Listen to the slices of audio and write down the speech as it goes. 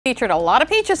Featured a lot of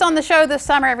peaches on the show this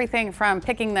summer, everything from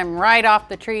picking them right off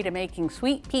the tree to making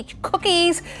sweet peach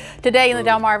cookies. Today in the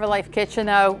DelmarvaLife kitchen,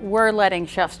 though, we're letting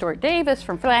Chef Stewart Davis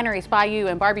from Flannery's Bayou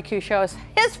and Barbecue show us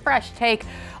his fresh take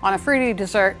on a fruity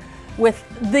dessert with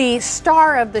the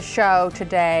star of the show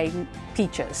today,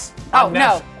 peaches. Oh,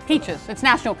 no, peaches. It's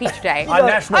National Peach Day. On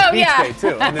National Peach Day, too.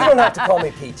 You don't have to call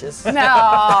me Peaches. No,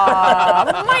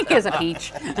 Mike is a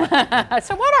peach.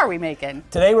 So what are we making?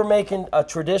 Today we're making a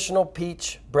traditional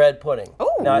peach bread pudding. Ooh.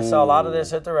 Now I saw a lot of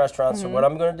this at the restaurant, so what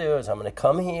I'm going to do is I'm going to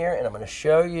come here and I'm going to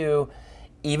show you.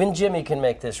 Even Jimmy can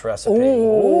make this recipe.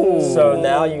 Ooh. So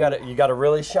now you got to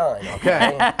really shine.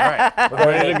 Okay. All right. We're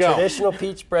going to make traditional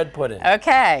peach bread pudding.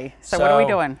 Okay. So what are we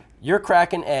doing? You're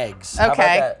cracking eggs. Okay. How about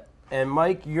that? And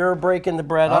Mike, you're breaking the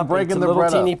bread up into little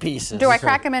teeny pieces. Do I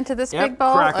crack them into this big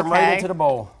bowl? Crack them right into the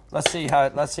bowl. Let's see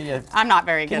how. Let's see. I'm not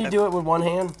very good. Can you do it with one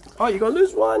hand? Oh, you're gonna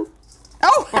lose one.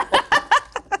 Oh.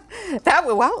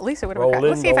 Well, at least it would have been.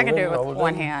 Let's see if I can do it with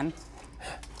one hand.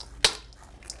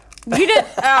 You did.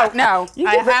 Oh no.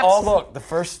 I have. Oh, look, the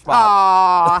first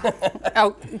spot. Aww.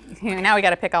 Oh, now we got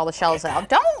to pick all the shells out.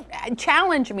 Don't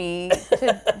challenge me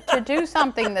to do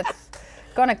something that's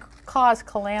going to cause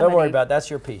calamity. Don't worry about it. That's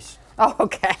your piece. Oh,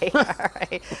 okay. All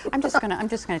right. I'm just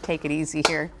gonna take it easy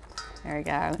here. There we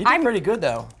go. You did pretty good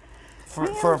though. For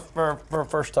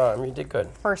first time, you did good.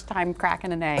 First time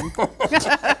cracking an egg.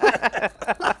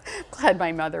 Glad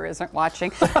my mother isn't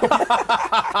watching.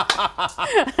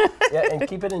 Yeah, and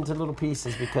keep it into little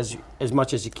pieces because as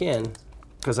much as you can,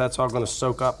 because that's all going to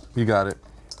soak up. You got it.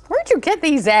 Where'd you get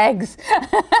these eggs?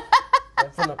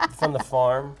 From the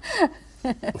farm.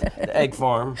 The egg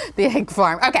farm. The egg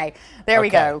farm. Okay, there we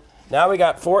go. Now we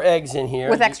got 4 eggs in here.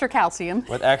 With extra calcium.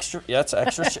 With extra, yeah, it's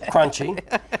extra crunchy.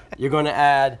 You're going to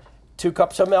add 2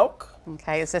 cups of milk.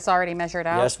 Okay, is this already measured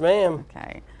out? Yes, ma'am.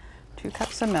 Okay, 2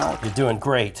 cups of milk. You're doing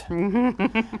great.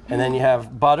 And then you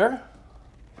have butter.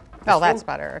 Oh, that's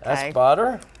butter, okay. That's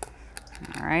butter.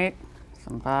 All right,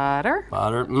 some butter.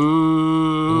 Butter,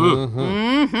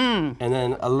 And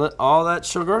then all that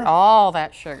sugar. All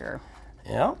that sugar.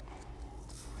 Yeah.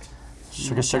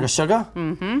 Sugar.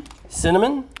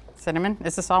 Cinnamon. Cinnamon,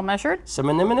 is this all measured?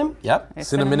 Cinnamon, yep.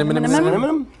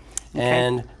 Cinnamon.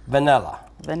 And vanilla.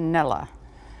 Vanilla.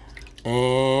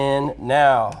 And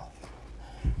now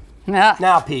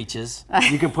peaches.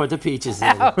 You can put the peaches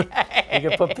in. Okay. You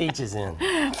can put peaches in.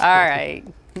 All right.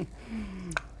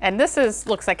 And this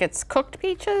looks like it's cooked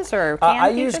peaches or canned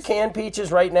I peaches? use canned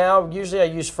peaches right now. Usually I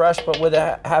use fresh, but with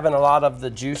having a lot of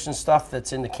the juice and stuff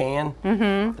that's in the can,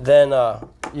 then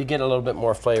you get a little bit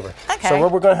more flavor. Okay. So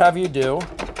what we're going to have you do,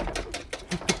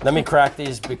 let me crack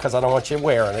these because I don't want you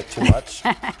wearing it too much.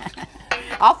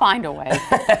 I'll find a way.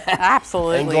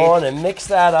 Absolutely. And go on and mix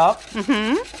that up.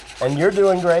 And you're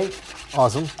doing great.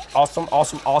 Awesome.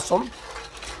 Awesome.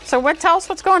 So tell us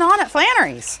what's going on at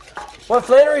Flannery's. Well, at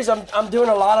Flannery's, I'm doing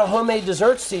a lot of homemade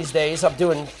desserts these days. I'm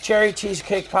doing cherry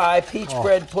cheesecake pie, peach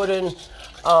bread pudding,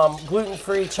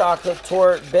 gluten-free chocolate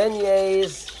torte,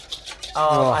 beignets.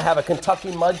 I have a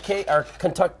Kentucky mud cake, or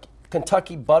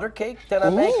Kentucky butter cake that I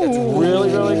make. That's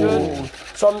really, really good.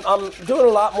 So I'm doing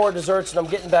a lot more desserts, and I'm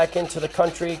getting back into the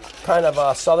country kind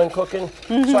of southern cooking.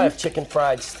 So I have chicken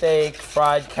fried steak,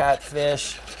 fried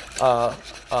catfish,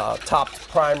 top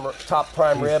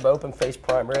prime rib, open face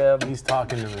prime rib. He's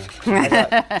talking to me. I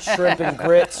got shrimp and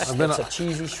grits. It's a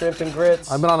cheesy shrimp and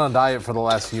grits. I've been on a diet for the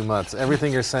last few months.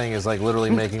 Everything you're saying is like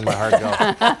literally making my heart go,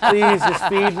 please just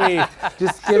feed me.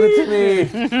 Just give it to me.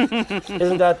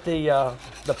 Isn't that the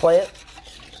plant?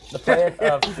 The plant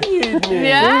of feed me.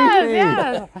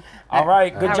 Yeah. All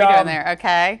right, good How job. are we doing there?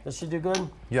 Okay. Did she do good?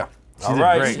 Yeah. All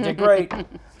right, she did great.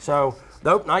 So,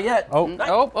 nope, not yet. Too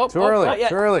early. Not yet.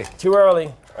 Too early. Too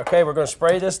early. Okay, we're going to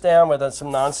spray this down with some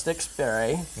nonstick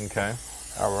spray. Okay.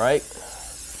 All right.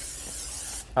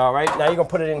 All right, now you're going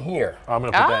to put it in here. Oh, I'm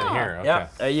going to put that in here. Okay.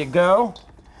 Yep, there you go.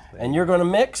 And you're going to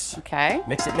mix. Okay.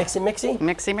 Mix it. Mixy.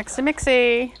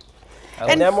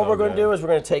 And then what we're going to do is we're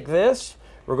going to take this,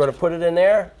 we're going to put it in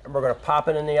there, and we're going to pop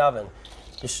it in the oven.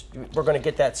 We're going to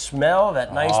get that smell,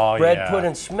 that nice bread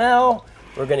pudding smell.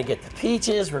 We're going to get the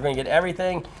peaches, we're going to get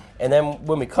everything. And then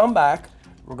when we come back,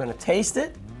 we're going to taste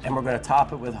it, and we're going to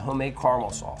top it with homemade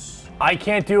caramel sauce. I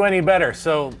can't do any better,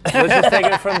 so let's just take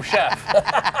it from Chef.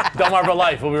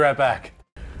 DelmarvaLife, we'll be right back.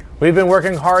 We've been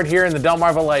working hard here in the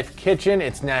DelmarvaLife kitchen.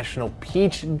 It's National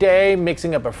Peach Day,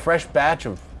 mixing up a fresh batch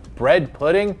of bread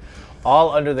pudding,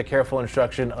 all under the careful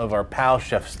instruction of our pal,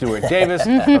 Chef Stewart Davis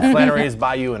of Flannery's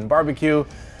Bayou and Barbecue.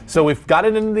 So we've got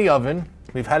it in the oven.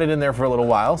 We've had it in there for a little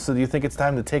while. So do you think it's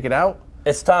time to take it out?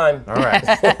 It's time. All right.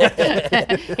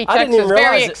 He checks even his very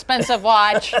realize it. expensive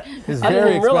watch. His I didn't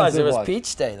even realize it expensive was watch.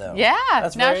 Peach Day, though. Yeah,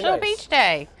 That's very National nice. Beach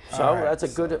Day. So that's a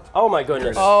good. Oh my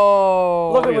goodness!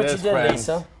 Oh, Look at Look at what you this, did, friends.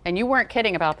 Lisa. and you weren't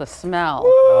kidding about the smell.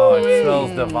 Oh, it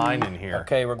smells divine in here.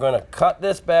 Okay, we're gonna cut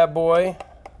this bad boy.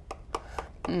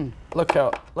 Look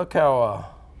how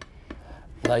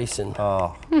nice and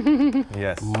Oh,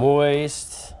 yes.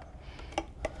 moist.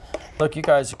 Look, you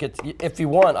guys get. If you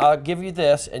want, I'll give you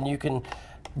this, and you can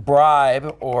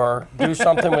bribe or do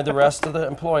something with the rest of the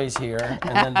employees here,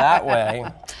 and then that way.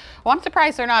 Well, I'm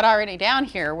surprised they're not already down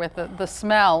here with the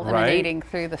smell Right. emanating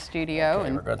through the studio Okay,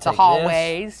 and we're gonna the take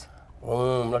hallways.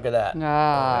 Boom! Look at that.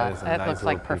 Ah, is a that nice looks little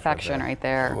like piece right perfection there. right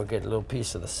there. We'll get a little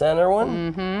piece of the center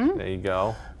one. There you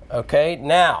go. Okay,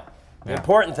 now the Yeah.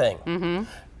 important thing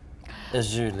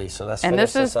is usually. So let's And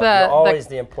finish this is up. the- You're always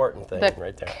the important thing The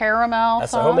right there. caramel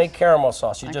That's sauce. a homemade caramel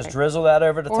sauce. You just Okay. drizzle that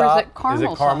over the Or top. is it caramel?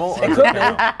 Is it caramel? sauce? Or It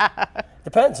could be.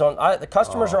 Depends on the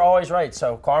customers are always right.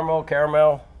 So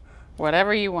caramel,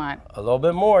 Whatever you want. a little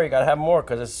bit more. You gotta have more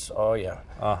because it's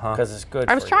because it's good.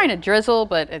 I was for trying you. to drizzle,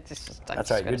 but it's just. I'm That's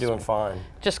just right. You're gonna doing fine.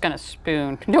 Just gonna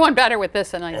spoon. Doing better with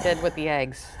this than I did with the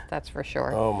eggs. That's for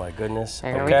sure. Oh my goodness.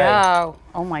 There okay. we go.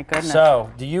 Oh my goodness.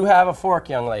 So, do you have a fork,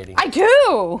 young lady? I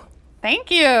do. Thank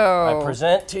you. I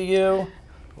present to you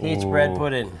peach bread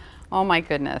pudding. Oh my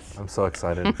goodness. I'm so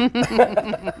excited.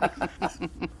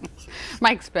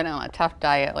 Mike's been on a tough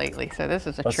diet lately, so this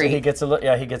is a Let's see, treat. he gets a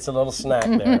little snack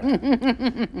there,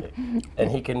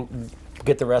 and he can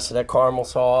get the rest of that caramel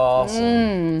sauce.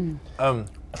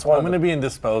 That's one I'm going to be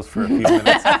indisposed for a few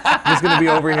minutes. I'm just going to be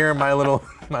over here in my little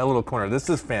corner. This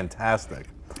is fantastic.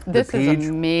 This the is peach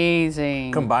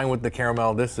amazing. combined with the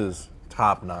caramel, this is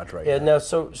top notch right Yeah, now.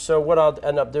 no. So what I'll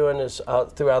end up doing is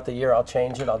throughout the year I'll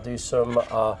change it. I'll do some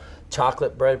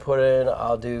chocolate bread pudding.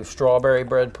 I'll do strawberry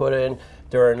bread pudding.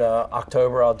 During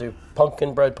October I'll do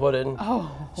pumpkin bread pudding.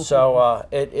 Oh. So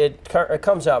it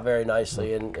comes out very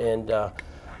nicely, and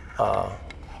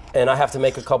I have to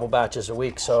make a couple batches a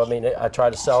week. So I mean I try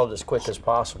to sell it as quick as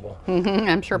possible.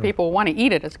 I'm sure people want to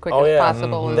eat it as quick Oh, as yeah.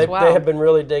 possible as They well. have been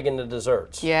really digging the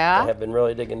desserts. Yeah? They have been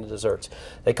really digging the desserts.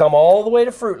 They come all the way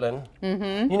to Fruitland.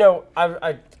 You know,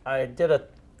 I did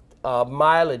a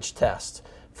mileage test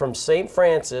from St.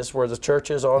 Francis, where the church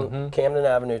is on Camden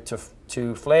Avenue,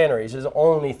 to Flannery's is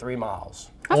only 3 miles.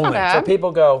 That's not Only. bad. So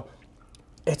people go,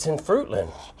 it's in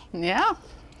Fruitland. Yeah.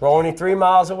 We're only 3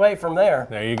 miles away from there,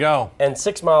 There you go. and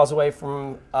 6 miles away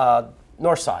from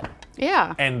Northside.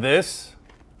 Yeah. And this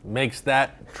makes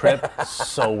that trip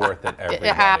so worth it, everybody.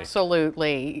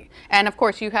 Absolutely. And of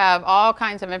course, you have all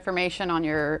kinds of information on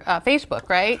your Facebook,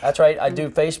 right? That's right. I do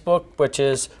Facebook, which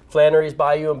is Flannery's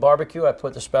Bayou and Barbecue. I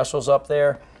put the specials up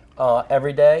there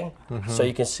every day, so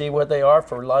you can see what they are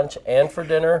for lunch and for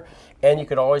dinner. And you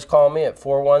can always call me at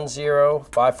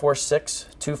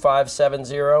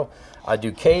 410-546-2570. I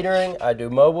do catering. I do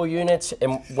mobile units.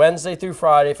 And Wednesday through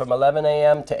Friday from 11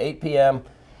 a.m. to 8 p.m.,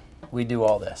 we do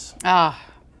all this.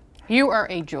 You are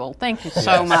a jewel. Thank you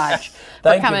so much for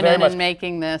Thank you coming very in much. and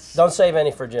making this. Don't save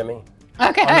any for Jimmy.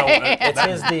 Okay. It's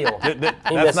his deal.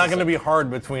 That's not going to be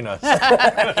hard between us.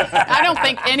 I don't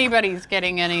think anybody's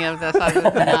getting any of this other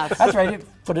than us. That's right. You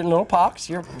put it in little pox.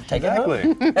 You're taking it home.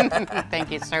 Exactly.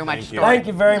 Thank you so much, Thank you. Stuart. Thank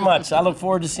you very much. I look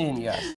forward to seeing you guys.